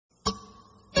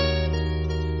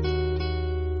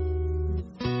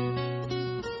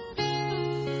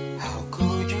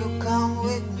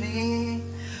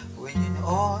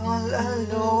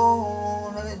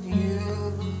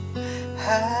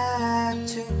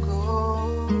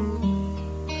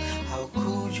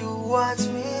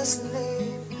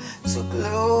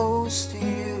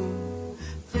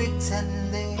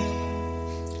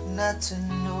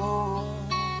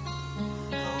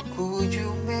could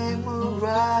you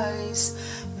memorize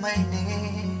my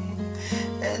name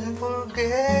and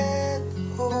forget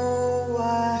who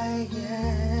I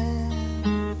am?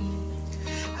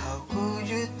 How could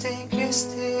you think you're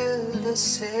still the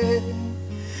same,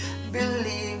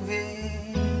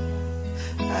 believing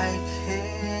I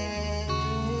can?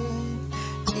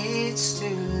 It's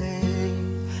too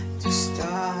late to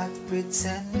start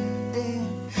pretending.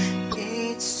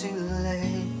 It's too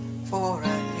late for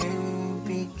a new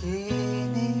beginning.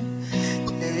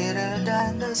 Later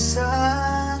than the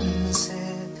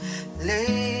sunset,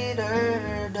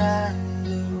 later than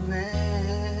the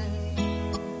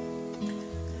rain,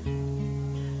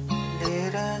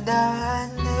 later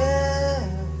than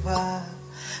never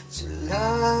to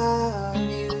love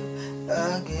you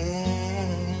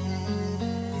again.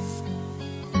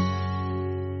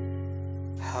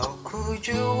 How could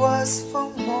you ask for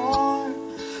more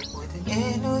with an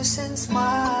innocent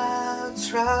smile,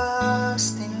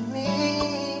 trusting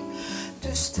me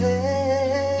to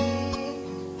stay?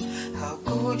 How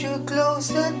could you close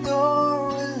the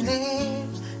door and leave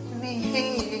me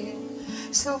here,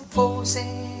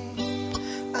 supposing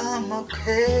I'm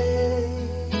okay?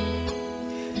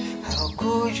 How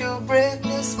could you break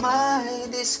this my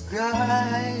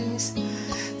disguise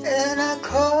and I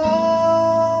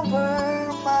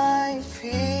cover my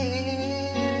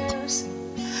fears?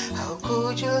 How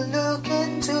could you look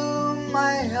into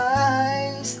my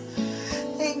eyes,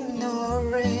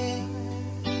 ignoring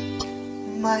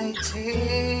my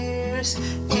tears?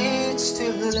 It's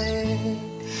too late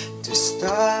to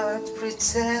start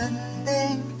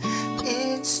pretending.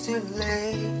 It's too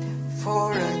late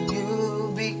for a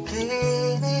new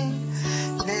beginning.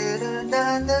 Later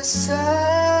than the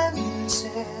sunset,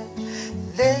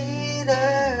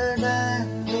 later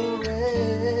than the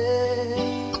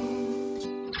rain,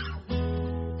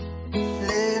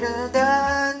 later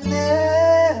than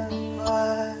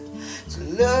never to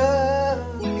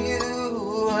love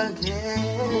you again.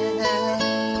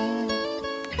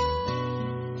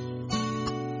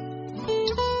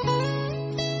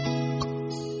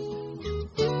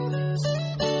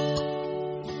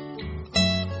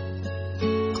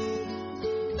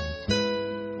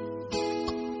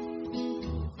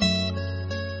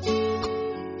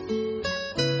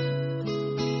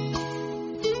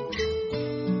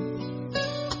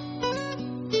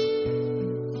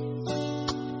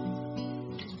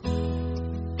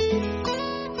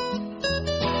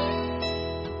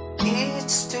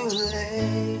 It's too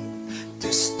late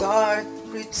to start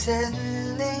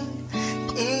pretending.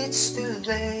 It's too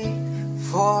late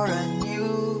for a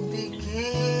new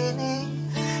beginning.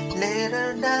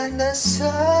 Later than the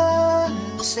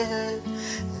sunset,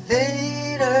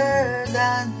 later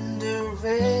than the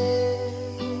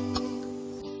rain,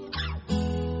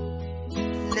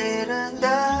 later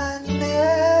than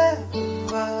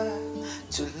never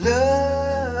to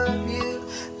love you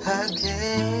again.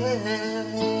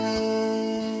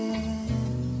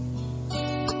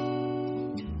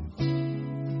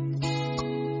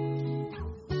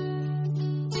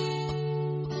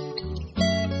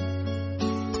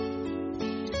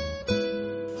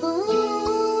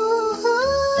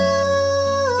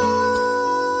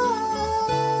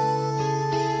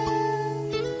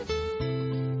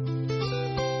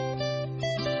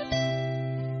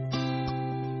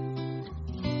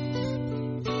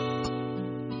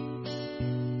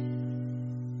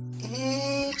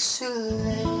 It's too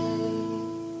late